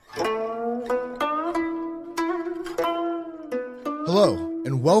Hello,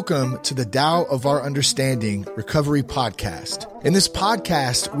 and welcome to the Tao of Our Understanding Recovery Podcast. In this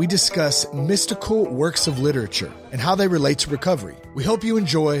podcast, we discuss mystical works of literature and how they relate to recovery. We hope you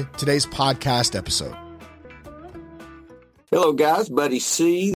enjoy today's podcast episode. Hello, guys. Buddy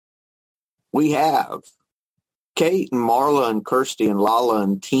C. We have Kate and Marla and Kirsty and Lala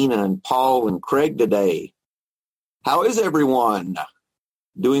and Tina and Paul and Craig today. How is everyone?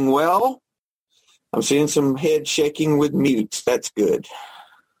 Doing well? I'm seeing some head shaking with mutes. That's good.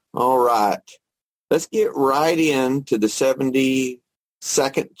 All right. Let's get right into the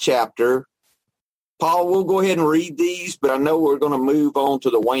 72nd chapter. Paul, we'll go ahead and read these, but I know we're going to move on to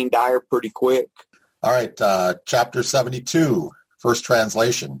the Wayne Dyer pretty quick. All right. Chapter 72, first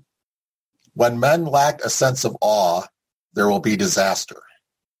translation. When men lack a sense of awe, there will be disaster.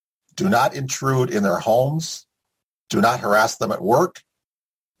 Do not intrude in their homes. Do not harass them at work.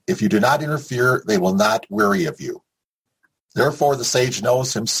 If you do not interfere, they will not weary of you. Therefore, the sage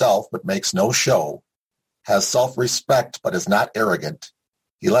knows himself but makes no show, has self-respect but is not arrogant.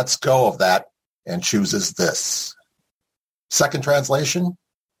 He lets go of that and chooses this. Second translation.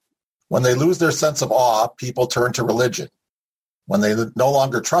 When they lose their sense of awe, people turn to religion. When they no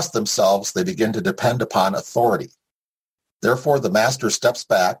longer trust themselves, they begin to depend upon authority. Therefore, the master steps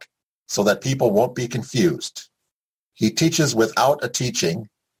back so that people won't be confused. He teaches without a teaching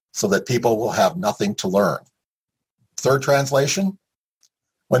so that people will have nothing to learn. Third translation.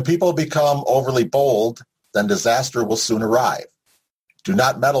 When people become overly bold, then disaster will soon arrive. Do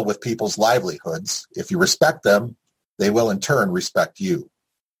not meddle with people's livelihoods. If you respect them, they will in turn respect you.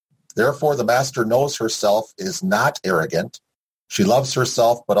 Therefore, the master knows herself is not arrogant. She loves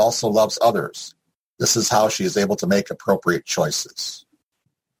herself, but also loves others. This is how she is able to make appropriate choices.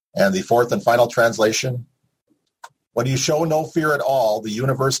 And the fourth and final translation. When you show no fear at all, the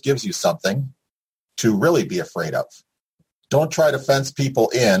universe gives you something to really be afraid of. Don't try to fence people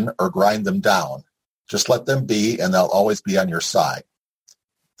in or grind them down. Just let them be, and they'll always be on your side.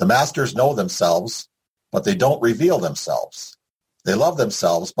 The masters know themselves, but they don't reveal themselves. They love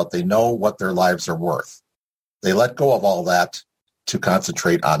themselves, but they know what their lives are worth. They let go of all that to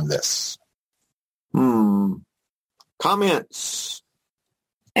concentrate on this. Comments?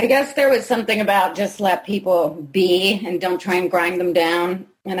 I guess there was something about just let people be and don't try and grind them down.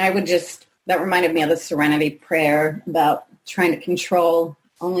 And that reminded me of the Serenity Prayer about trying to control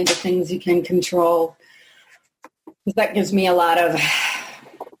only the things you can control. That gives me a lot of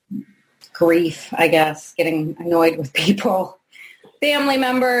grief, I guess, getting annoyed with people. Family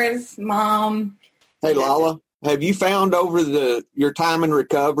members, mom. Hey, Lala, have you found over your time in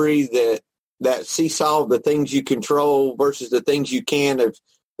recovery that seesaw of the things you control versus the things you can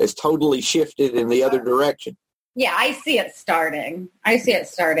has totally shifted in the other direction? Yeah, I see it starting.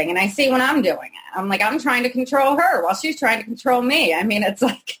 And I see when I'm doing it. I'm like, I'm trying to control her while she's trying to control me. I mean, it's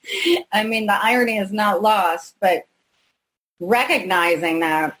like, the irony is not lost, but recognizing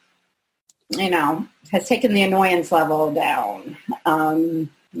that, has taken the annoyance level down.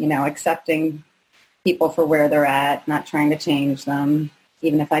 Accepting people for where they're at, not trying to change them,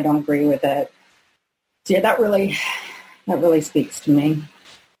 even if I don't agree with it. So yeah, that really speaks to me.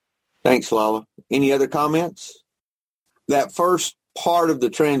 Thanks, Lala. Any other comments? That first part of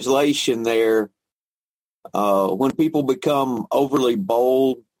the translation there, when people become overly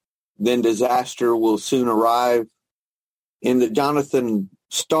bold, then disaster will soon arrive. In the Jonathan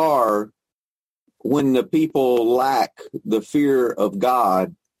Starr, when the people lack the fear of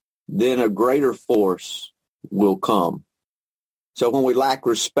God, then a greater force will come. So when we lack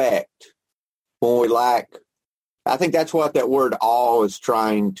respect, I think that's what that word awe is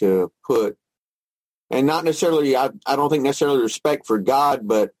trying to put. And not necessarily, I don't think necessarily respect for God,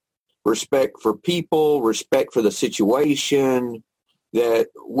 but respect for people, respect for the situation, that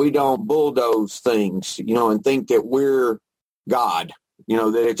we don't bulldoze things, and think that we're God,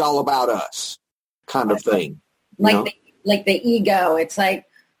 that it's all about us kind of thing. Like the ego. It's like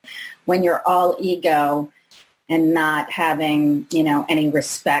when you're all ego and not having, any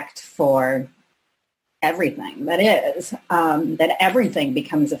respect for everything that is, that everything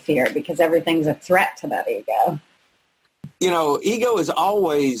becomes a fear because everything's a threat to that ego. Ego is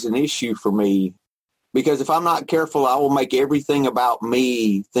always an issue for me because if I'm not careful, I will make everything about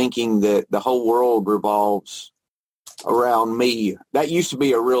me, thinking that the whole world revolves around me. That used to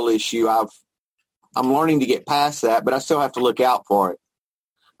be a real issue. I'm learning to get past that, but I still have to look out for it.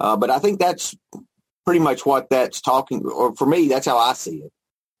 But I think that's pretty much what that's talking, or for me, that's how I see it.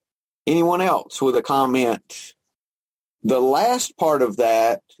 Anyone else with a comment? The last part of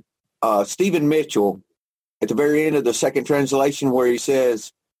that, Stephen Mitchell, at the very end of the second translation where he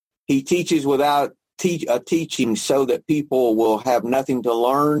says, he teaches without a teaching so that people will have nothing to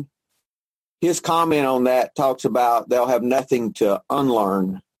learn. His comment on that talks about they'll have nothing to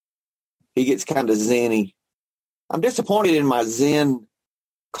unlearn. He gets kind of zen-y. I'm disappointed in my Zen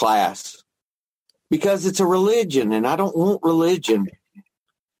class because it's a religion, and I don't want religion.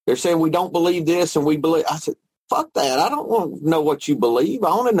 They're saying we don't believe this and we believe. I said, fuck that. I don't want to know what you believe. I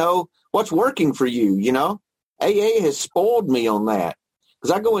want to know what's working for you, you know? AA has spoiled me on that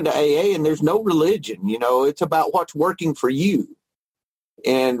because I go into AA and there's no religion, you know? It's about what's working for you.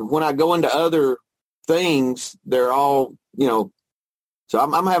 And when I go into other things, they're all, you know, so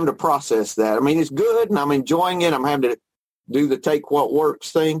I'm having to process that. I mean, it's good and I'm enjoying it. I'm having to do the take what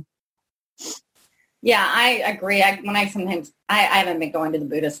works thing. Yeah, I agree. I haven't been going to the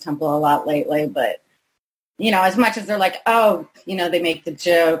Buddhist temple a lot lately, but, you know, as much as they're like, oh, you know, they make the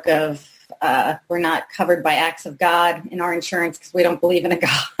joke of we're not covered by acts of God in our insurance because we don't believe in a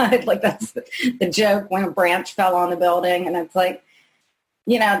God. Like that's the joke when a branch fell on the building. And it's like,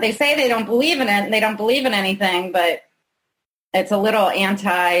 you know, they say they don't believe in it and they don't believe in anything, but it's a little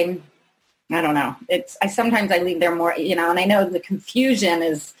I don't know. Sometimes I leave there more, you know, and I know the confusion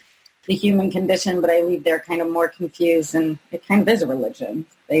is the human condition, but I leave there kind of more confused, and it kind of is a religion.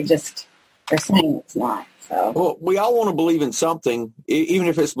 They're saying it's not. So, well, we all want to believe in something, even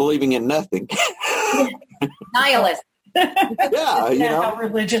if it's believing in nothing. Nihilist. Yeah, you know how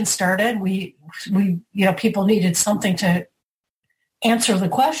religion started. We you know, people needed something to answer the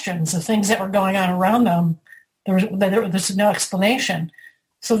questions, the things that were going on around them. There's no explanation.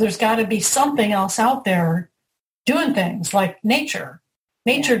 So there's got to be something else out there doing things like nature.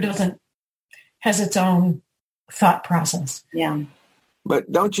 Nature has its own thought process. Yeah.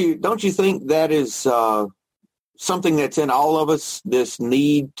 But don't you think that is something that's in all of us, this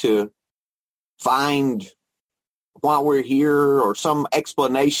need to find why we're here or some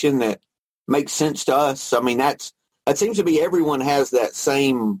explanation that makes sense to us? I mean, that seems to be everyone has that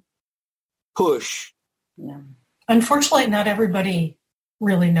same push. Yeah. Unfortunately, not everybody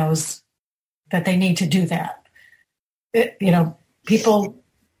really knows that they need to do that.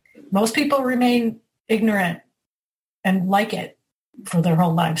 Most people remain ignorant and like it for their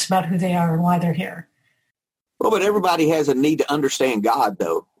whole lives about who they are and why they're here. Well, but everybody has a need to understand God,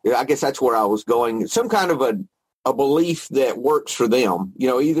 though. I guess that's where I was going. Some kind of a belief that works for them. You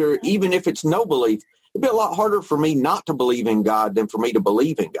know, even if it's no belief, it'd be a lot harder for me not to believe in God than for me to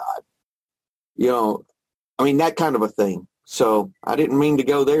believe in God. You know, I mean, that kind of a thing. So I didn't mean to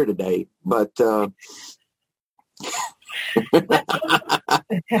go there today, but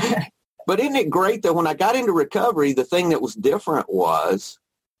but isn't it great that when I got into recovery, the thing that was different was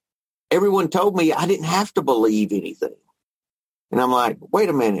everyone told me I didn't have to believe anything. And I'm like, wait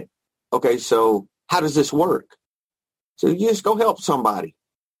a minute. Okay, so how does this work? So you just go help somebody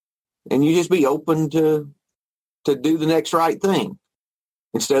and you just be open to do the next right thing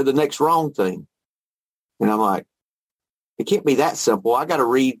instead of the next wrong thing. And I'm like, it can't be that simple. I got to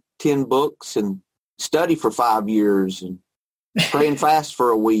read 10 books and study for 5 years and pray and fast for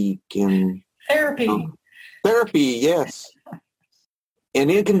a week and therapy, yes. And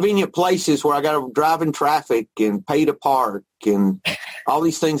inconvenient places where I got to drive in traffic and pay to park and all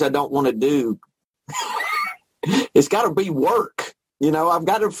these things I don't want to do. It's got to be work. You know, I've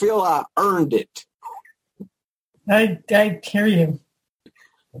got to feel I earned it. I hear you.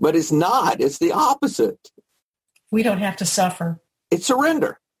 But it's not. It's the opposite. We don't have to suffer. It's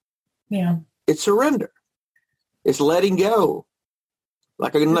surrender. Yeah. It's surrender. It's letting go.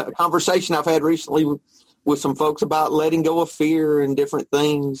 Like a conversation I've had recently with some folks about letting go of fear and different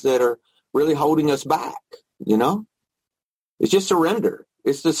things that are really holding us back, you know? It's just surrender.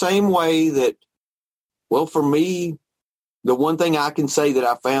 It's the same way that, well, for me, the one thing I can say that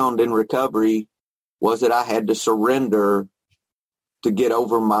I found in recovery was that I had to surrender to get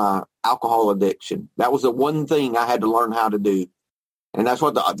over my alcohol addiction. That was the one thing I had to learn how to do. And that's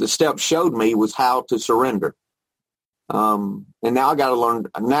what the steps showed me was how to surrender. And now I got to learn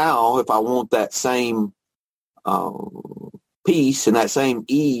now if I want that same peace and that same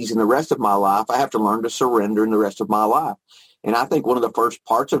ease in the rest of my life, I have to learn to surrender in the rest of my life. And I think one of the first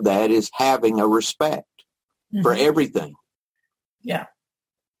parts of that is having a respect for everything. Yeah.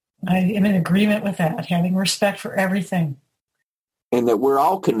 I am in agreement with that, having respect for everything. And that we're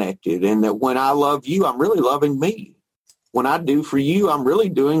all connected, and that when I love you, I'm really loving me. When I do for you, I'm really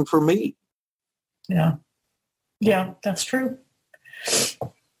doing for me. Yeah. Yeah, that's true.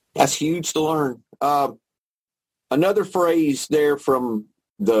 That's huge to learn. Another phrase there from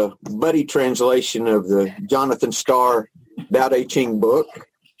the Buddy translation of the Jonathan Starr Tao Te Ching book.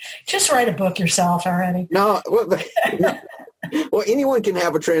 Just write a book yourself already. No, Well, anyone can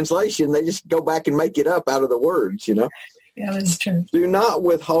have a translation. They just go back and make it up out of the words, you know. Yeah, that's true. Do not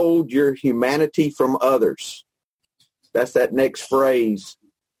withhold your humanity from others. That's that next phrase.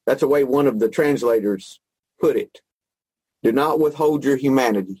 That's the way one of the translators put it. Do not withhold your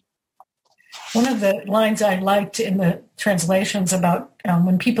humanity. One of the lines I liked in the translations about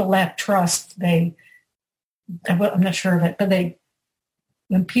when people lack trust, I'm not sure of it, but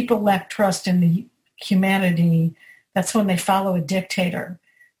when people lack trust in the humanity, that's when they follow a dictator.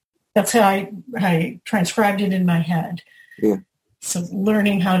 That's how I transcribed it in my head. Yeah. So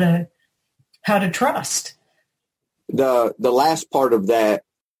learning how to trust. The last part of that,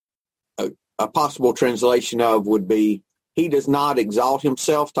 a possible translation of would be, he does not exalt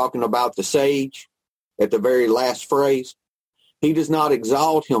himself, talking about the sage at the very last phrase. He does not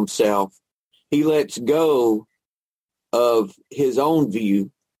exalt himself. He lets go of his own view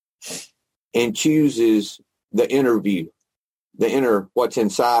and chooses the inner view, the inner, what's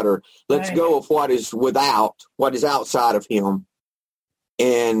inside, or lets go of what is without, what is outside of him,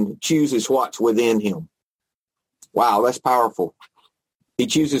 and chooses what's within him. Wow, that's powerful. He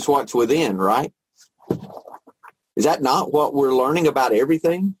chooses what's within, right? Is that not what we're learning about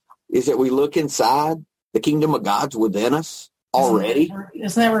everything? Is that we look inside, the kingdom of God's within us already?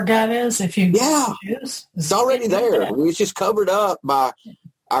 Isn't that where God is? If you choose? It's already there. It's just covered up by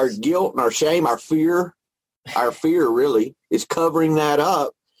our guilt and our shame, our fear. Our fear really is covering that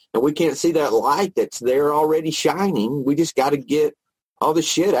up, and we can't see that light that's there already shining. We just got to get all the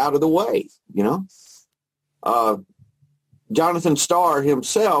shit out of the way, you know? Jonathan Starr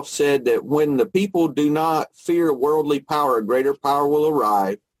himself said that when the people do not fear worldly power, a greater power will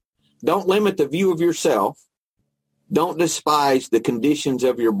arrive. Don't limit the view of yourself. Don't despise the conditions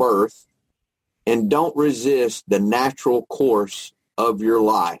of your birth, and don't resist the natural course of your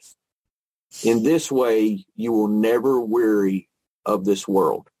life. In this way, you will never weary of this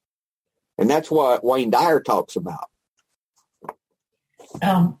world. And that's what Wayne Dyer talks about.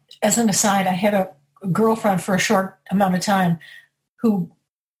 As an aside, I had a girlfriend for a short amount of time who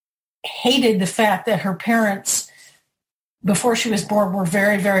hated the fact that her parents, before she was born, were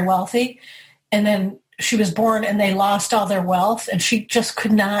very, very wealthy. And then she was born and they lost all their wealth, and she just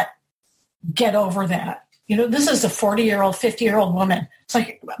could not get over that. You know, this is a 40-year-old, 50-year-old woman. It's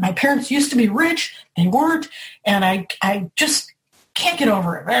like, my parents used to be rich, they weren't, and I just can't get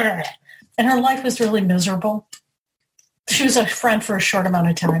over it. And her life was really miserable. She was a friend for a short amount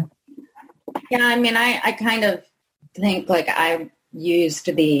of time. Yeah, I mean, I kind of think like I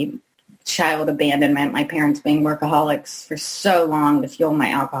used the child abandonment, my parents being workaholics for so long to fuel my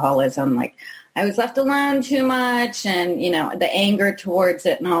alcoholism. Like, I was left alone too much, and, you know, the anger towards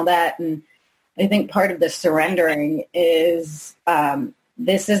it and all that. And I think part of the surrendering is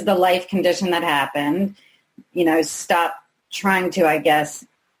this is the life condition that happened. You know, stop trying to, I guess,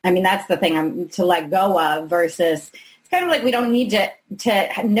 I mean, that's the thing to let go of versus it's kind of like we don't need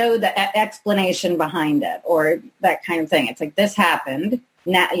to know the explanation behind it or that kind of thing. It's like, this happened.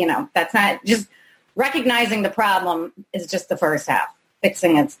 Now, you know, that's not just recognizing the problem is just the first half.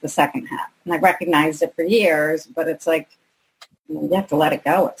 Fixing it's the second half. And I recognized it for years, but it's like, you have to let it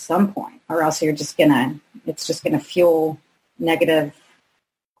go at some point, or else it's just gonna fuel negative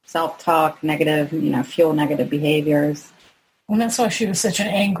self-talk, fuel negative behaviors. And that's why she was such an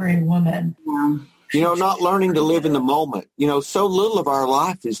angry woman. Yeah. You know, not learning to live in the moment. You know, so little of our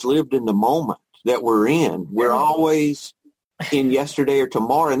life is lived in the moment that we're in. We're always in yesterday or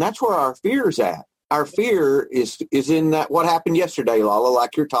tomorrow, and that's where our fear is at. Our fear is in that what happened yesterday, Lala,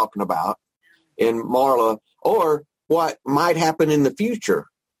 like you're talking about, and Marla, or what might happen in the future.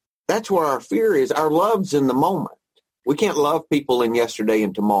 That's where our fear is. Our love's in the moment. We can't love people in yesterday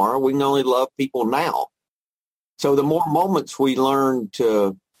and tomorrow. We can only love people now. So the more moments we learn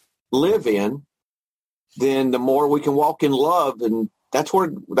to live in, then the more we can walk in love. And that's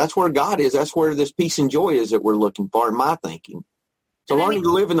where God is. That's where this peace and joy is that we're looking for, in my thinking. So learning to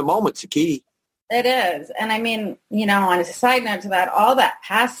live in the moment's the key. It is. And I mean, you know, on a side note to that, all that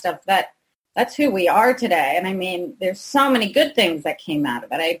past stuff, that's who we are today. And I mean, there's so many good things that came out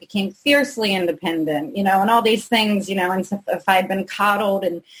of it. I became fiercely independent, you know, and all these things, you know, and if I'd been coddled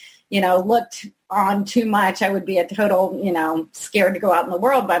and, you know, looked on too much, I would be a total, you know, scared to go out in the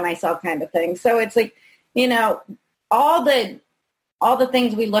world by myself kind of thing. So it's like, you know, all the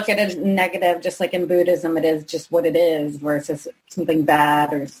things we look at as negative, just like in Buddhism, it is just what it is versus something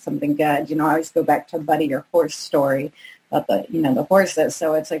bad or something good. You know, I always go back to Buddy, your horse story about the horses.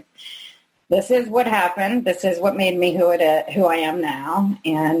 So it's like, this is what happened. This is what made me who I am now.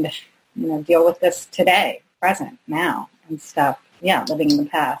 And, you know, deal with this today, present, now, and stop, living in the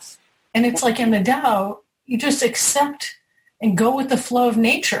past. And it's like in the Tao, you just accept and go with the flow of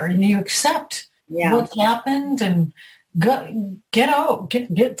nature, and you accept what's happened and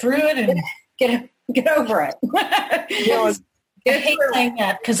get through it and get over it. I hate saying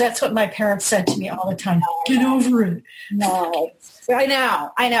that because that's what my parents said to me all the time. Get over it. No, I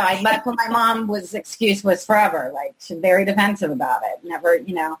know. That's what my mom's excuse was forever. Like, she's very defensive about it. Never,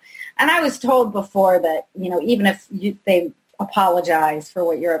 And I was told before that, even if they apologize for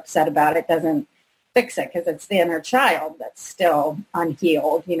what you're upset about, it doesn't fix it because it's the inner child that's still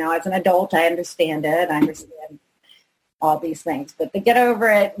unhealed. As an adult, I understand it. I understand all these things, but to get over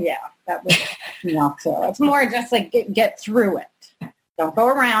it, that was, so it's more just like get through it. Don't go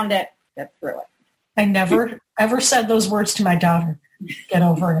around it, get through it. I never ever said those words to my daughter. Get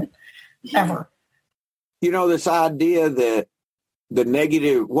over it, ever. This idea that the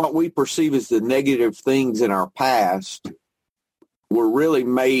negative, what we perceive as the negative things in our past were really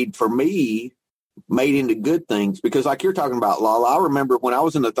made into good things. Because like you're talking about, Lala, I remember when I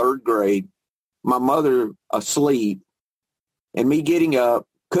was in the 3rd grade, my mother asleep, and me getting up,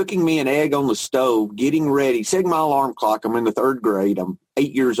 cooking me an egg on the stove, getting ready, setting my alarm clock. I'm in the 3rd grade. I'm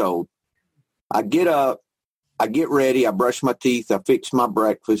 8 years old. I get up, I get ready, I brush my teeth, I fix my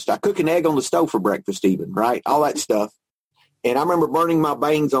breakfast. I cook an egg on the stove for breakfast even, right? All that stuff. And I remember burning my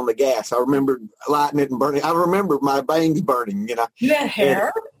bangs on the gas. I remember lighting it and burning. I remember my bangs burning, You had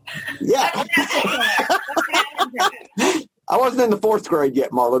hair? Yeah. I wasn't in the 4th grade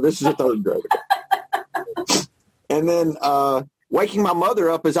yet, Marla. This is the 3rd grade. And then waking my mother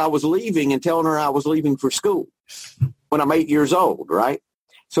up as I was leaving and telling her I was leaving for school when I'm 8 years old, right?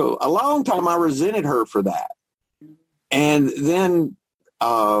 So a long time I resented her for that. And then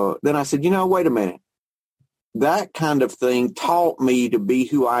I said, wait a minute. That kind of thing taught me to be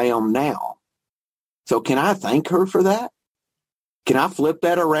who I am now. So can I thank her for that? Can I flip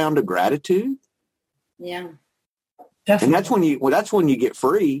that around to gratitude? Yeah. Definitely. And that's when you get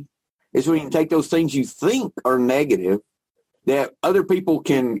free, is when you can take those things you think are negative that other people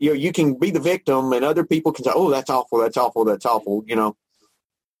can, you can be the victim and other people can say, oh, that's awful, that's awful, that's awful,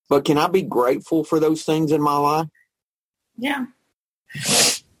 But can I be grateful for those things in my life? Yeah.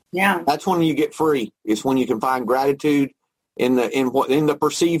 Yeah. That's when you get free. It's when you can find gratitude in the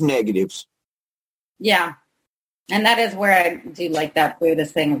perceived negatives. Yeah. And that is where I do like that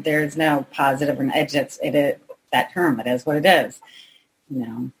Buddhist thing. There's no positive or negative. That term, it is what it is.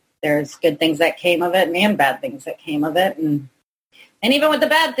 There's good things that came of it and bad things that came of it. And even with the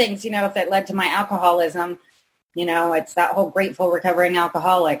bad things, if it led to my alcoholism, it's that whole grateful recovering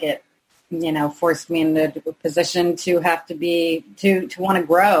alcoholic. It, forced me into a position to have to to want to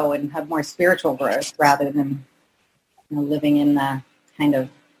grow and have more spiritual growth rather than living in the kind of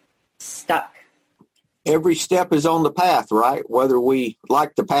stuck. Every step is on the path, right? Whether we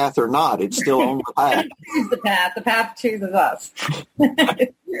like the path or not, it's still on the path. Choose the path. The path chooses us.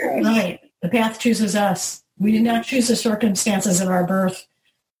 Right. The path chooses us. We did not choose the circumstances of our birth.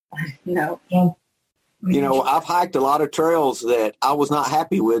 No. I've hiked a lot of trails that I was not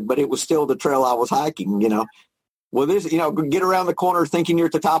happy with, but it was still the trail I was hiking, Well, get around the corner thinking you're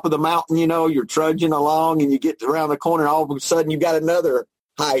at the top of the mountain, you're trudging along and you get around the corner and all of a sudden you got another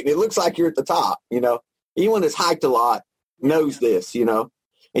height. And it looks like you're at the top, Anyone that's hiked a lot knows this, And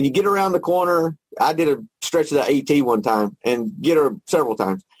you get around the corner. I did a stretch of the AT one time and get her several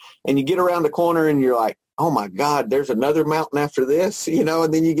times. And you get around the corner and you're like, oh, my God, there's another mountain after this, and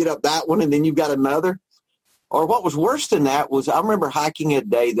then you get up that one and then you've got another. Or what was worse than that was I remember hiking a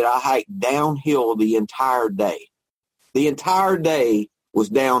day that I hiked downhill the entire day. The entire day was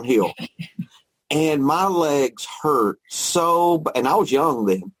downhill. And my legs hurt and I was young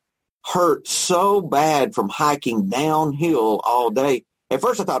then, hurt so bad from hiking downhill all day. At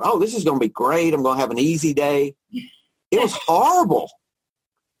first I thought, oh, this is going to be great. I'm going to have an easy day. It was horrible.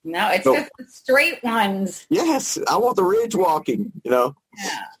 No, it's just the straight ones. Yes, I want the ridge walking, Yeah.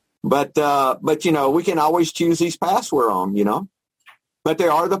 But we can always choose these paths we're on, But they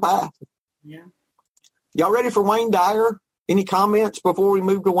are the path. Yeah. Y'all ready for Wayne Dyer? Any comments before we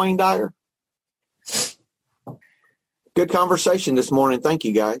move to Wayne Dyer? Good conversation this morning. Thank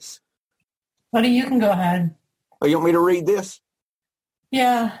you, guys. Buddy, you can go ahead. Oh, you want me to read this?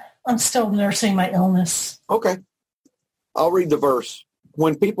 Yeah, I'm still nursing my illness. Okay. I'll read the verse.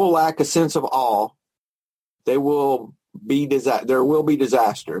 When people lack a sense of awe, there will be disaster.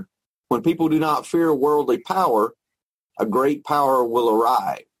 When people do not fear worldly power, a great power will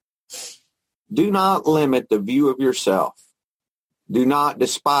arrive. Do not limit the view of yourself. Do not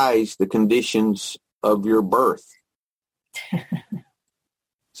despise the conditions of your birth.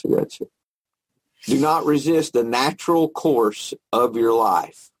 So that's it. Do not resist the natural course of your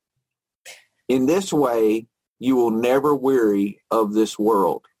life. In this way, you will never weary of this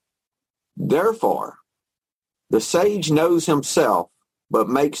world. Therefore, the sage knows himself, but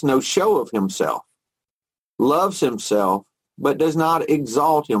makes no show of himself, loves himself, but does not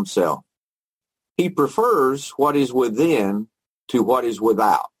exalt himself. He prefers what is within to what is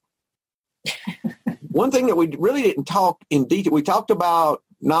without. One thing that we really didn't talk in detail, we talked about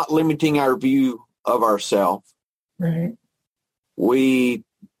not limiting our view of ourselves. Right. We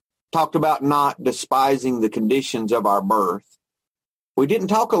talked about not despising the conditions of our birth. We didn't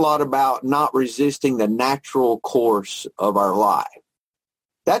talk a lot about not resisting the natural course of our life.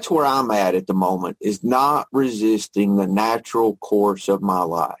 That's where I'm at the moment, is not resisting the natural course of my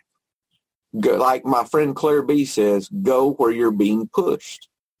life. Go, like my friend Claire B says, go where you're being pushed.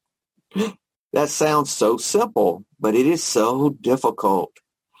 That sounds so simple, but it is so difficult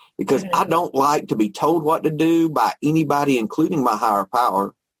because I don't like to be told what to do by anybody, including my higher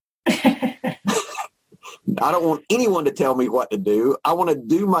power. I don't want anyone to tell me what to do. I want to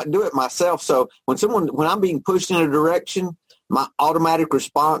do it myself. So when I'm being pushed in a direction, my automatic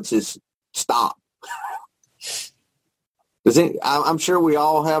response is stop. I'm sure we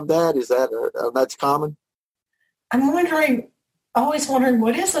all have that. Is that that's common? I'm always wondering,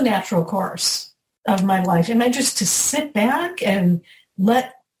 what is the natural course of my life? Am I just to sit back and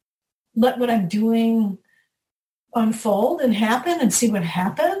let what I'm doing unfold and happen and see what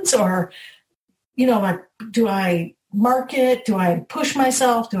happens? Or, do I market? Do I push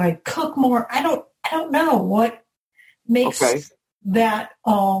myself? Do I cook more? I don't know what makes that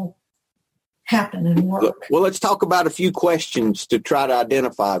all happen and work. Well, let's talk about a few questions to try to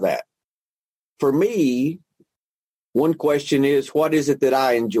identify that. For me, one question is, what is it that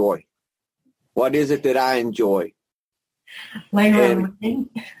I enjoy? What is it that I enjoy? And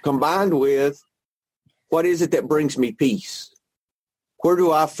combined with, what is it that brings me peace? Where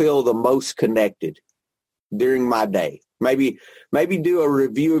do I feel the most connected during my day? Maybe do a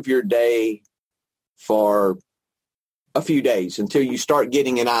review of your day for a few days until you start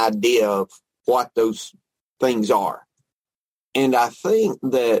getting an idea of what those things are. And I think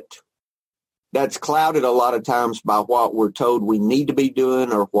that's clouded a lot of times by what we're told we need to be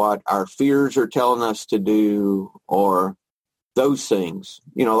doing or what our fears are telling us to do or those things,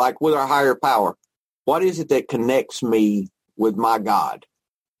 like with our higher power. What is it that connects me with my God?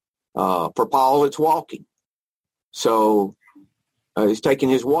 For Paul, it's walking. So he's taking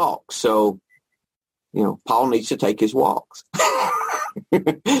his walks. So, Paul needs to take his walks.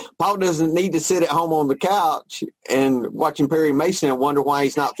 Paul doesn't need to sit at home on the couch and watching Perry Mason and wonder why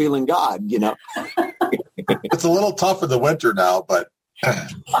he's not feeling God, It's a little tough in the winter now, but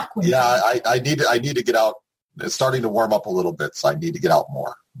yeah, I need to get out. It's starting to warm up a little bit, so I need to get out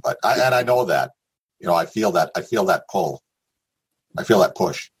more. But I know that, I feel that pull. I feel that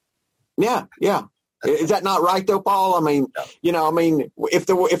push. Yeah. Is that not right though, Paul? I mean, if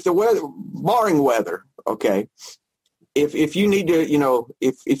the weather, barring weather, okay. If you need to,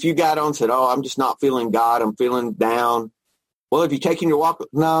 if you got on and said, oh, I'm just not feeling God, I'm feeling down. Well, have you taken your walk?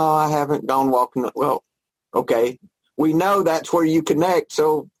 No, I haven't gone walking. Well, okay. We know that's where you connect,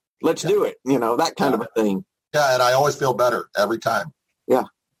 so let's do it. That kind of a thing. Yeah, and I always feel better every time. Yeah.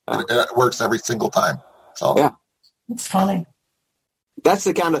 It works every single time. So yeah. It's funny. That's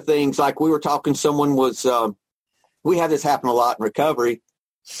the kind of things, like we were talking, someone was, we have this happen a lot in recovery.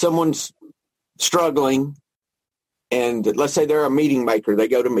 Someone's struggling, and let's say they're a meeting maker. They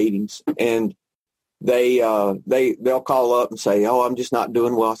go to meetings, and they'll call up and say, oh, I'm just not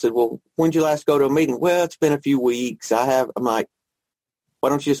doing well. I said, well, when did you last go to a meeting? Well, it's been a few weeks. I'm like, why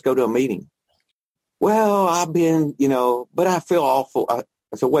don't you just go to a meeting? Well, I've been, but I feel awful. I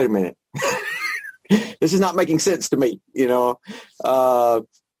said, wait a minute. This is not making sense to me,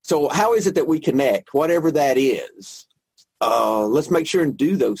 So how is it that we connect, whatever that is? Let's make sure and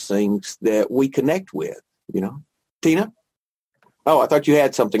do those things that we connect with, Tina? Oh, I thought you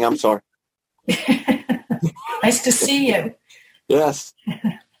had something. I'm sorry. Nice to see you. Yes.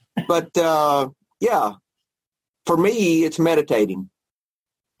 But, yeah, for me, it's meditating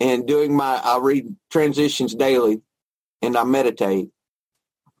and I read transitions daily and I meditate,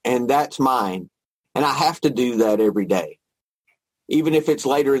 and that's mine. And I have to do that every day. Even if it's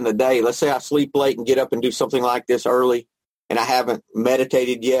later in the day, let's say I sleep late and get up and do something like this early and I haven't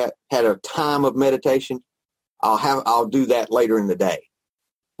meditated yet, had a time of meditation, I'll do that later in the day.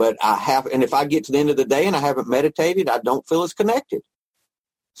 But and if I get to the end of the day and I haven't meditated, I don't feel as connected.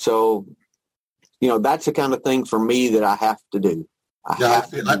 So, that's the kind of thing for me that I have to do. I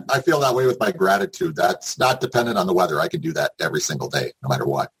feel that way with my gratitude. That's not dependent on the weather. I can do that every single day, no matter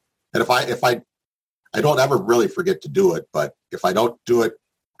what. And if I don't ever really forget to do it, but if I don't do it,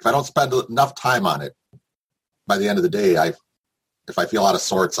 if I don't spend enough time on it, by the end of the day, if I feel out of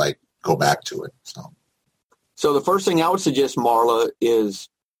sorts, I go back to it. So the first thing I would suggest, Marla, is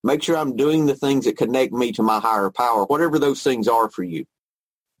make sure I'm doing the things that connect me to my higher power, whatever those things are for you.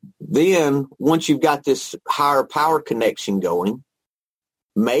 Then once you've got this higher power connection going,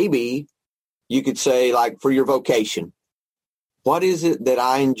 maybe you could say, like, for your vocation, what is it that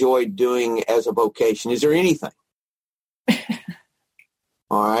I enjoy doing as a vocation? Is there anything?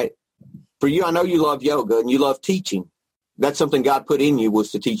 All right. For you, I know you love yoga and you love teaching. That's something God put in you,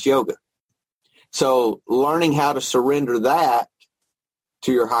 was to teach yoga. So learning how to surrender that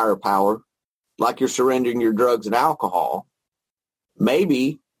to your higher power, like you're surrendering your drugs and alcohol,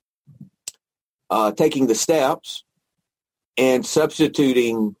 maybe taking the steps and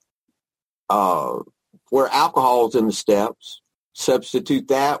substituting where alcohol is in the steps, substitute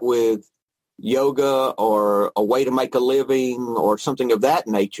that with yoga or a way to make a living or something of that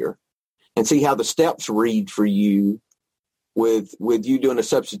nature, and see how the steps read for you with you doing a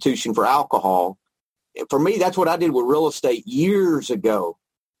substitution for alcohol. For me, that's what I did with real estate years ago,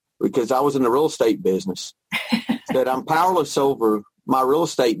 because I was in the real estate business. That I'm powerless over my real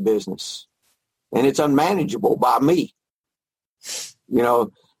estate business, and it's unmanageable by me. You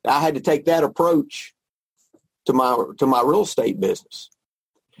know, I had to take that approach to my real estate business.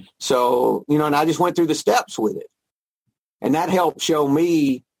 So, you know, and I just went through the steps with it, and that helped show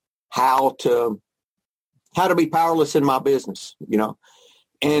me how to be powerless in my business, you know.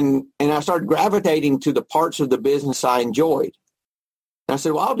 And I started gravitating to the parts of the business I enjoyed. And I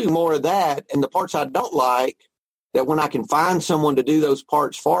said, well, I'll do more of that. And the parts I don't like, that when I can find someone to do those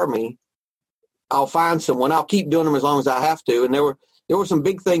parts for me, I'll find someone. I'll keep doing them as long as I have to. And there were some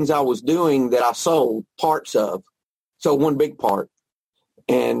big things I was doing that I sold parts of. So one big part.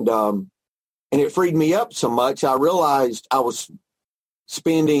 And it freed me up so much. I realized I was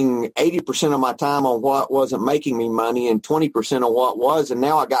spending 80% of my time on what wasn't making me money and 20% on what was. And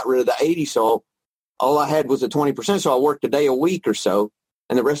now I got rid of the 80. So all I had was the 20%. So I worked a day a week or so.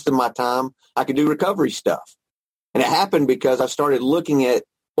 And the rest of my time I could do recovery stuff. And it happened because I started looking at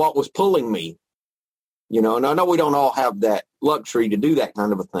what was pulling me, you know, and I know we don't all have that luxury to do that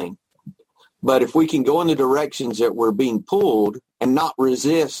kind of a thing. But if we can go in the directions that we're being pulled and not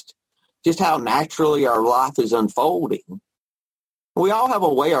resist just how naturally our life is unfolding, we all have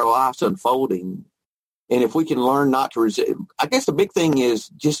a way our life's unfolding. And if we can learn not to resist, I guess the big thing is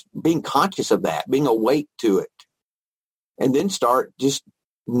just being conscious of that, being awake to it, and then start just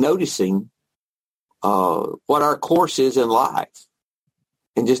noticing what our course is in life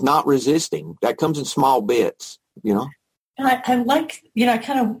and just not resisting. That comes in small bits, you know. And I like, you know, I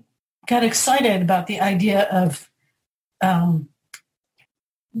kind of got excited about the idea of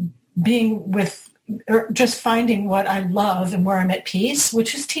being with, or just finding what I love and where I'm at peace,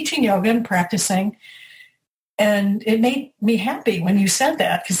 which is teaching yoga and practicing. And it made me happy when you said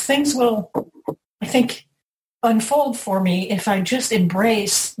that, because things will, I think, unfold for me if I just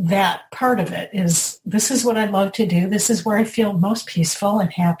embrace that part of it. This is what I love to do. This is where I feel most peaceful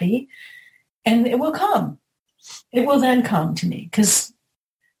and happy. And it will come. It will then come to me, because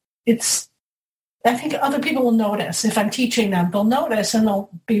I think other people will notice. If I'm teaching them, they'll notice, and there'll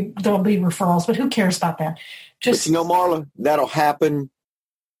be referrals, but who cares about that? But you know, Marla, that'll happen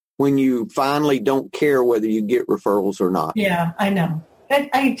when you finally don't care whether you get referrals or not. Yeah, I know.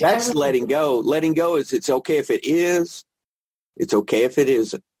 That's letting go. Letting go is, it's okay if it is. It's okay if it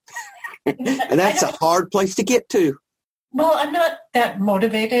isn't. And that's a hard place to get to. Well, I'm not that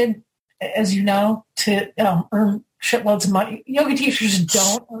motivated, as you know, to earn shitloads of money. Yoga teachers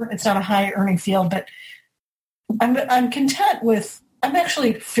don't. It's not a high earning field, but I'm content with, I'm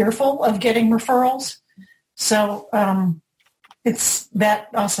actually fearful of getting referrals. So it's that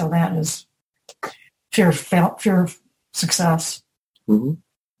also, that is fear of success. Mm-hmm.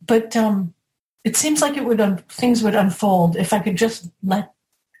 But it seems like things would unfold if I could just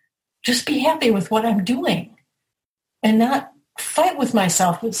be happy with what I'm doing and not fight with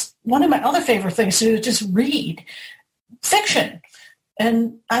myself. It's one of my other favorite things to do, is just read fiction,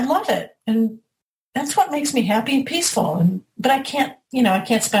 and I love it, and that's what makes me happy and peaceful. But I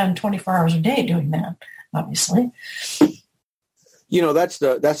can't spend 24 hours a day doing that, obviously. You know, that's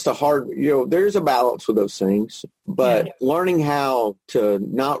the hard, you know, there's a balance with those things, but learning how to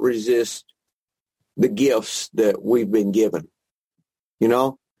not resist the gifts that we've been given, you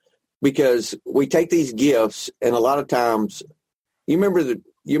know, because we take these gifts, and a lot of times, you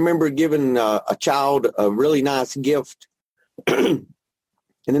remember giving a child a really nice gift, and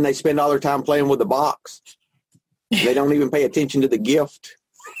then they spend all their time playing with the box. They don't even pay attention to the gift.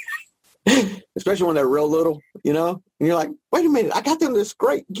 Especially when they're real little, you know, and you're like, wait a minute, I got them this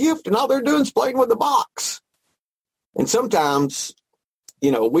great gift, and all they're doing is playing with the box. And sometimes,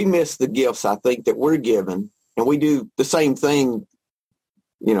 we miss the gifts, I think, that we're given. And we do the same thing,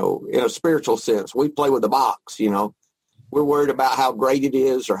 in a spiritual sense. We play with the box, We're worried about how great it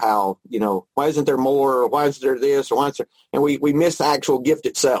is or how, why isn't there more or why isn't there this or why is there, and we miss the actual gift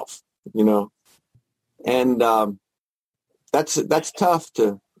itself, And that's tough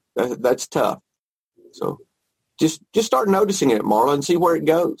that's tough. So just start noticing it, Marla, and see where it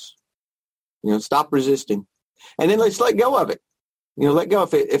goes. Stop resisting. And then let's let go of it. Let go.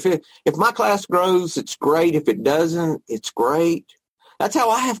 If my class grows, it's great. If it doesn't, it's great. That's how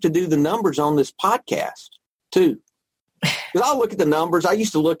I have to do the numbers on this podcast too. Because I'll look at the numbers. I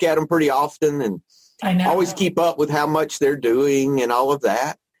used to look at them pretty often and I know. Always keep up with how much they're doing and all of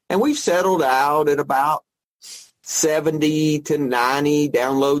that. And we've settled out at about 70 to 90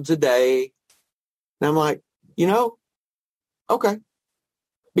 downloads a day. And I'm like, okay.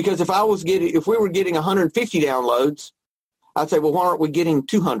 Because if we were getting 150 downloads, I'd say, well, why aren't we getting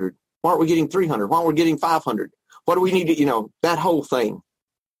 200? Why aren't we getting 300? Why aren't we getting 500? What do we need to, that whole thing.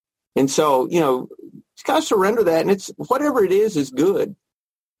 And so, just kind of surrender that. And it's whatever it is good.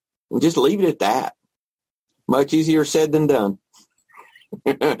 And just leave it at that. Much easier said than done.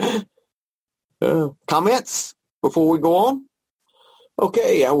 Comments before we go on?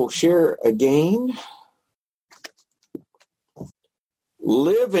 Okay, I will share again.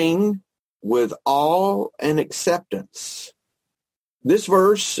 Living with awe and acceptance. This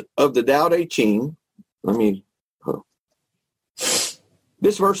verse of the Tao Te Ching,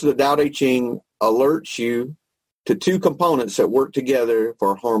 this verse of the Tao Te Ching alerts you to two components that work together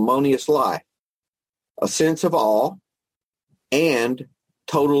for a harmonious life: a sense of awe and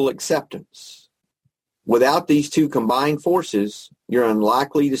total acceptance. Without these two combined forces, you're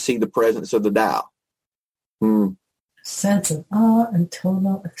unlikely to see the presence of the Tao. Sense of awe and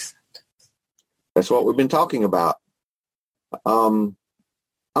total acceptance. That's what we've been talking about. I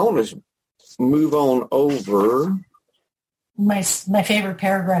want to move on over. My favorite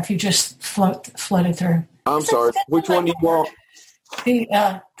paragraph you just floated through. I'm sorry. Which one do you want?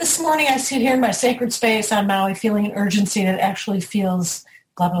 This morning I sit here in my sacred space on Maui feeling an urgency that actually feels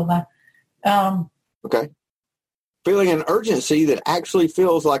blah, blah, blah. Okay. Feeling an urgency that actually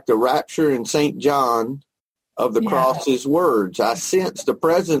feels like the rapture in St. John of the Cross's words. I sense the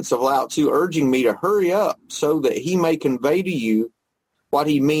presence of Lao Tzu urging me to hurry up so that he may convey to you what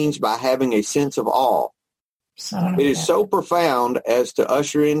he means by having a sense of awe. It is so profound as to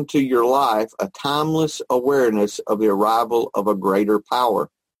usher into your life a timeless awareness of the arrival of a greater power.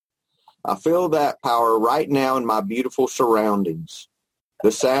 I feel that power right now in my beautiful surroundings.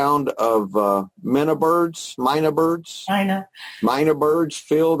 The sound of minor birds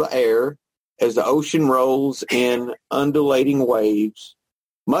fill the air as the ocean rolls in undulating waves,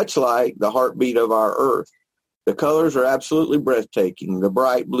 much like the heartbeat of our earth. The colors are absolutely breathtaking. The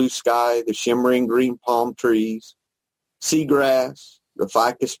bright blue sky, the shimmering green palm trees, seagrass, the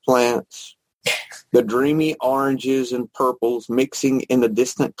ficus plants, the dreamy oranges and purples mixing in the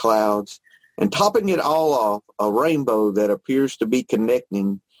distant clouds, and topping it all off, a rainbow that appears to be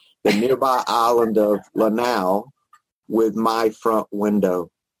connecting the nearby island of Lanao with my front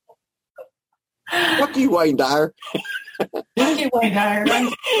window. Fuck you, Wayne Dyer. Fuck you, Wayne Dyer.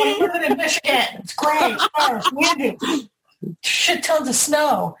 I'm living in Michigan. It's great. Stars, windy. Shit tons of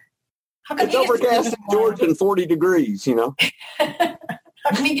snow. How come it's overcast in Georgia and 40 degrees, How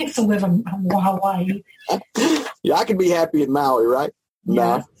come he gets to live in Hawaii? Yeah, I could be happy in Maui, right?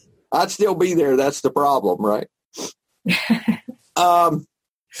 Yeah. No, I'd still be there. That's the problem, right? Let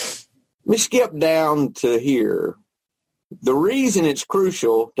me skip down to here. The reason it's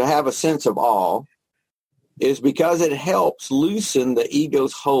crucial to have a sense of awe is because it helps loosen the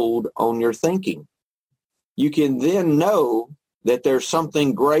ego's hold on your thinking. You can then know that there's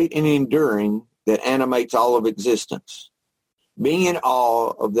something great and enduring that animates all of existence. Being in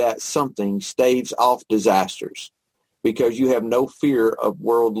awe of that something staves off disasters because you have no fear of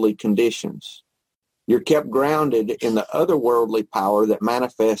worldly conditions. You're kept grounded in the otherworldly power that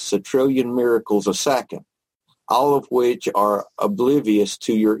manifests 1 trillion miracles a second, all of which are oblivious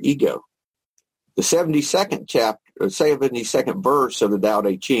to your ego. The 72nd verse of the Tao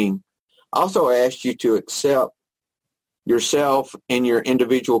Te Ching also asks you to accept yourself and your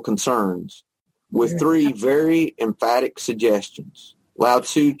individual concerns with 3 very emphatic suggestions. Lao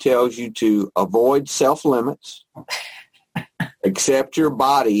Tzu tells you to avoid self-limits, accept your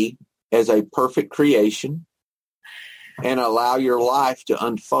body as a perfect creation, and allow your life to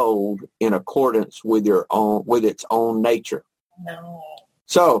unfold in accordance with its own nature. No.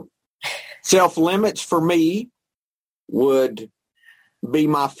 So, self-limits for me would be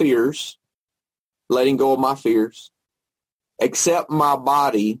my fears, letting go of my fears. accept my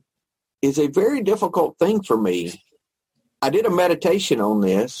body is a very difficult thing for me. I did a meditation on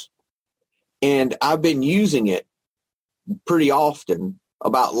this, and I've been using it pretty often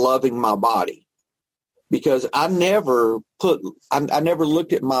about loving my body, because I never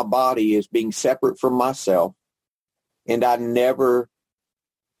looked at my body as being separate from myself, and I never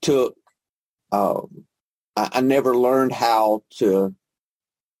took, I never learned how to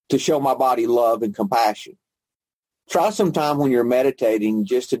show my body love and compassion. Try sometime when you're meditating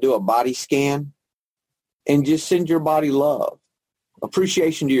just to do a body scan and just send your body love,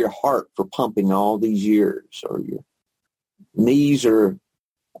 appreciation to your heart for pumping all these years, or your knees or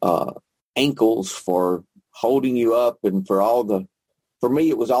ankles for holding you up, and for me,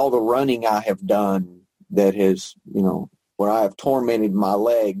 it was all the running I have done that has, where I have tormented my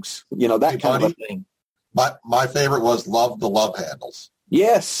legs, that kind of a thing. My favorite was love the love handles.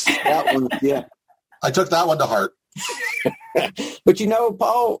 Yes, that one, yeah. I took that one to heart. But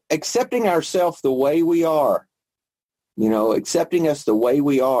Paul, accepting ourselves the way we are, accepting us the way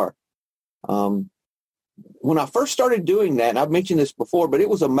we are. When I first started doing that, and I've mentioned this before, but it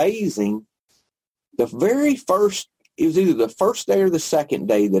was amazing. It was either the first day or the second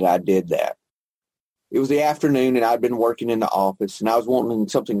day that I did that. It was the afternoon, and I'd been working in the office, and I was wanting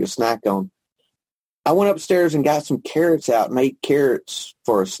something to snack on. I went upstairs and got some carrots out and ate carrots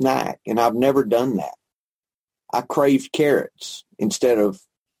for a snack, and I've never done that. I craved carrots instead of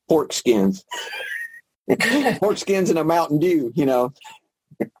pork skins. Pork skins and a Mountain Dew,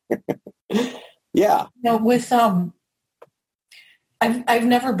 Yeah. I've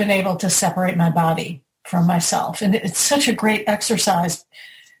never been able to separate my body from myself, and it's such a great exercise.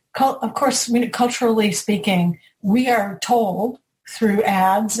 Of course, culturally speaking, we are told through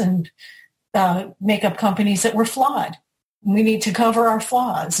ads and makeup companies that we're flawed. We need to cover our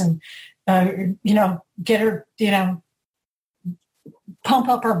flaws and get her, pump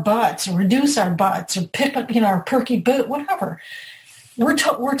up our butts or reduce our butts or pick up, our perky boot, whatever. We're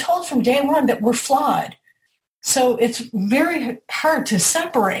told from day one that we're flawed. So it's very hard to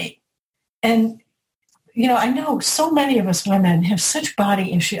separate. And, I know so many of us women have such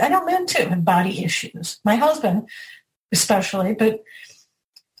body issues. I know men too have body issues. My husband especially,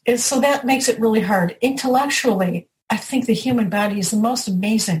 so that makes it really hard. Intellectually, I think the human body is the most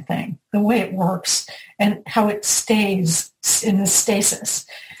amazing thing, the way it works and how it stays in the stasis.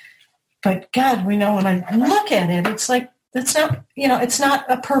 But God, we know when I look at it, it's like, it's not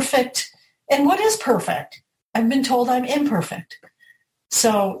a perfect, and what is perfect? I've been told I'm imperfect.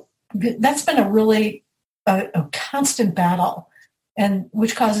 So that's been a really a constant battle, and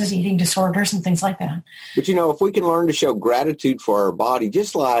which causes eating disorders and things like that. But, if we can learn to show gratitude for our body,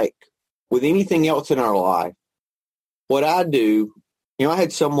 just like with anything else in our life, what I do, I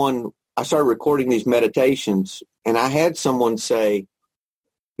started recording these meditations, and I had someone say,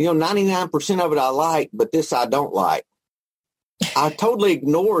 99% of it I like, but this I don't like. I totally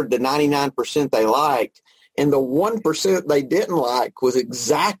ignored the 99% they liked, and the 1% they didn't like was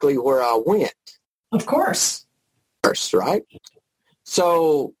exactly where I went. Of course. Right?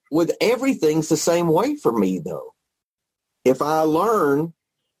 So with everything's the same way for me, though. If I learn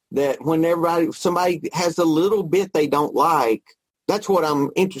that when somebody has a little bit they don't like, that's what I'm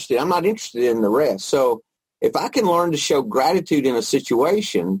interested in. I'm not interested in the rest. So if I can learn to show gratitude in a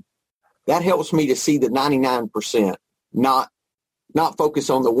situation, that helps me to see the 99%, not focus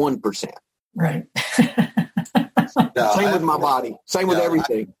on the 1%. Right. Same with my body. Same with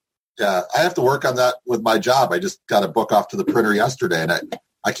everything. I have to work on that with my job. I just got a book off to the printer yesterday, and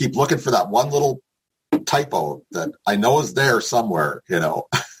I keep looking for that one little typo that I know is there somewhere,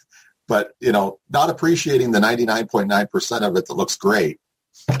 but, not appreciating the 99.9% of it that looks great,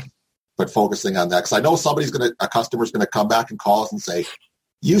 but focusing on that. Because I know a customer's going to come back and call us and say,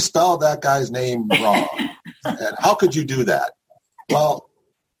 you spelled that guy's name wrong. And how could you do that? Well,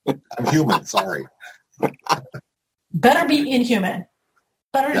 I'm human. Sorry. Better be inhuman.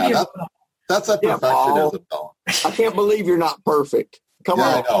 That's a perfectionism, though. I can't believe you're not perfect. Come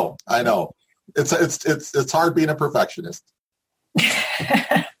on. I know. It's hard being a perfectionist.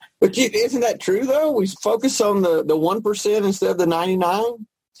 But isn't that true, though? We focus on the 1% instead of the 99.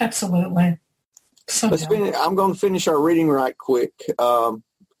 Absolutely. I'm going to finish our reading right quick.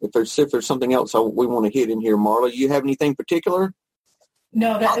 If there's something else we want to hit in here, Marla, you have anything particular?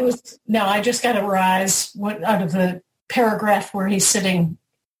 No, I just got a rise out of the paragraph where he's sitting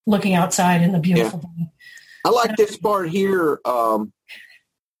looking outside in the beautiful day. I like this part here.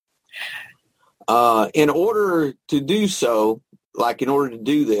 In order to do so, like in order to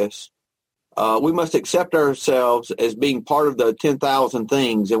do this, We must accept ourselves as being part of the 10,000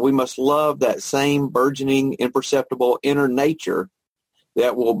 things, and we must love that same burgeoning, imperceptible inner nature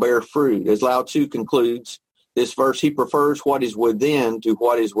that will bear fruit. As Lao Tzu concludes this verse, he prefers what is within to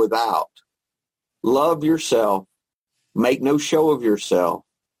what is without. Love yourself, make no show of yourself,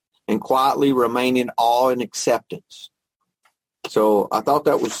 and quietly remain in awe and acceptance. So I thought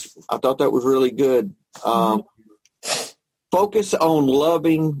that was really good. Focus on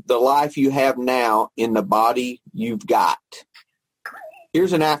loving the life you have now in the body you've got.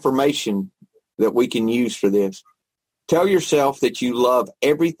 Here's an affirmation that we can use for this. Tell yourself that you love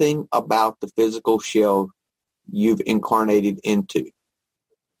everything about the physical shell you've incarnated into.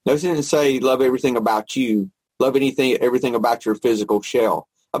 Notice it didn't say love everything about you. Love everything about your physical shell,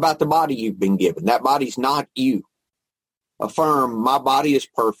 about the body you've been given. That body's not you. Affirm, my body is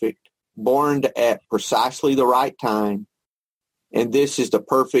perfect, born at precisely the right time, and this is the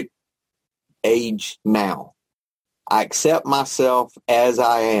perfect age now. I accept myself as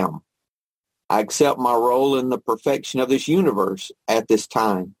I am. I accept my role in the perfection of this universe at this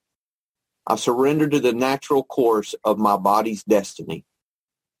time. I surrender to the natural course of my body's destiny.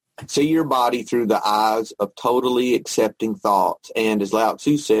 See your body through the eyes of totally accepting thoughts. And as Lao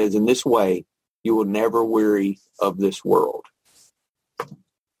Tzu says, in this way, you will never weary of this world.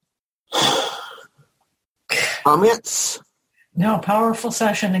 Comments? No, powerful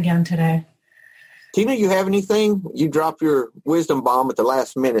session again today. Tina, you have anything? You dropped your wisdom bomb at the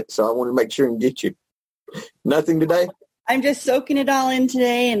last minute, so I want to make sure and get you. Nothing today? I'm just soaking it all in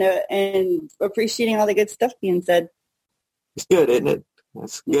today and appreciating all the good stuff being said. It's good, isn't it?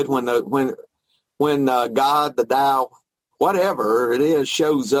 It's good when God, the Tao, whatever it is,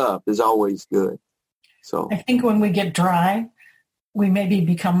 shows up is always good. So I think when we get dry, we maybe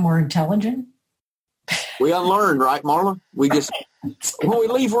become more intelligent. We unlearn, right, Marla? We just, when we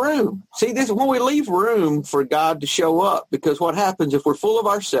leave room. See, this is when we leave room for God to show up, because what happens if we're full of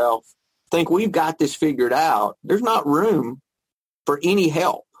ourselves, think we've got this figured out, there's not room for any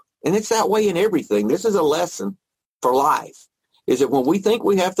help. And it's that way in everything. This is a lesson for life, is that when we think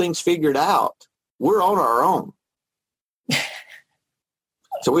we have things figured out, we're on our own.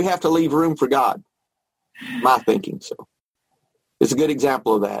 So we have to leave room for God, my thinking. So it's a good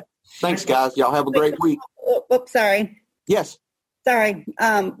example of that. Thanks, guys. Y'all have a great week. Oops, sorry. Yes. Sorry.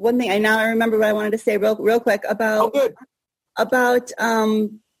 One thing, I remember what I wanted to say real quick about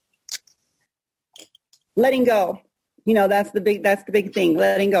letting go. You know, that's the big thing,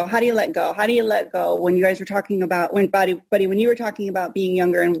 letting go. How do you let go? How do you let go when you guys were talking about, when you were talking about being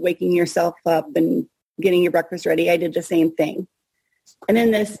younger and waking yourself up and getting your breakfast ready, I did the same thing. And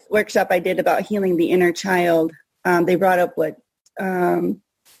in this workshop I did about healing the inner child, they brought up what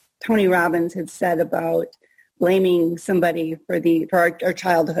Tony Robbins had said about blaming somebody for our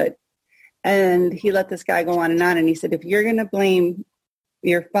childhood. And he let this guy go on, and he said, if you're going to blame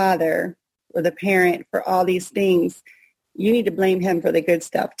your father or the parent for all these things, you need to blame him for the good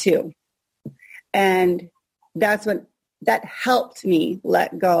stuff too. And that helped me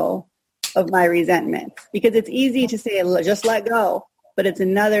let go of my resentment, because it's easy to say, just let go. But it's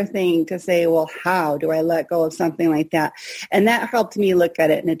another thing to say, well, how do I let go of something like that? And that helped me look at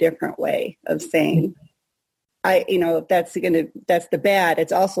it in a different way of saying, if that's the bad,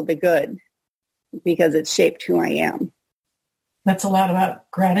 it's also the good, because it's shaped who I am. That's a lot about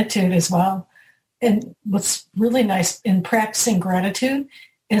gratitude as well. And what's really nice in practicing gratitude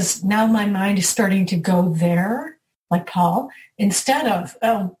is now my mind is starting to go there, like Paul, instead of,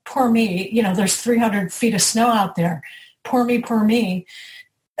 oh, poor me, there's 300 feet of snow out there. Poor me, poor me.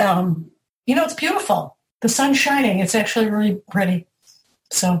 It's beautiful. The sun's shining. It's actually really pretty.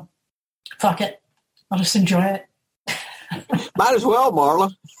 So, fuck it. I'll just enjoy it. Might as well,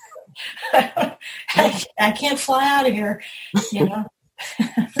 Marla. I can't fly out of here,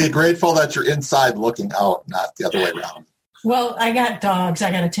 Be grateful that you're inside looking out, not the other way around. Well, I got dogs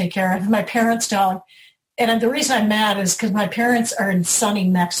I got to take care of. My parents' dog. And the reason I'm mad is because my parents are in sunny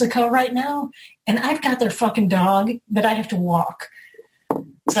Mexico right now, and I've got their fucking dog that I have to walk.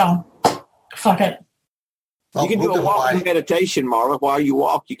 So, fuck it. You can do a walking meditation, Marla. While you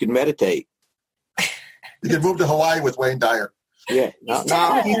walk, you can meditate. You can move to Hawaii with Wayne Dyer. Yeah,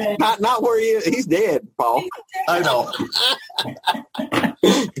 not where he is. He's dead, Paul. I know.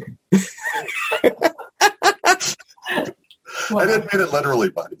 I didn't mean it literally,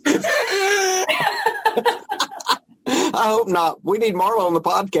 buddy. I hope not. We need Marla on the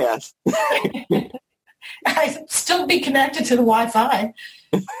podcast. I still be connected to the Wi-Fi.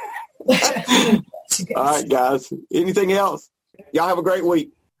 All right, guys. Anything else? Y'all have a great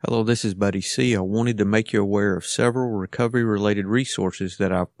week. Hello, this is Buddy C. I wanted to make you aware of several recovery-related resources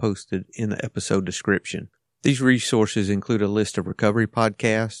that I've posted in the episode description. These resources include a list of recovery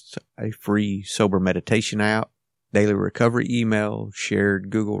podcasts, a free sober meditation app, daily recovery email,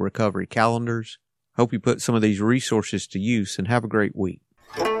 shared Google recovery calendars. Hope you put some of these resources to use and have a great week.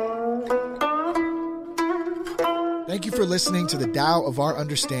 Thank you for listening to the Tao of Our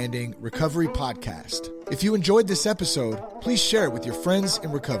Understanding Recovery Podcast. If you enjoyed this episode, please share it with your friends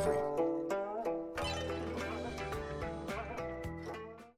in recovery.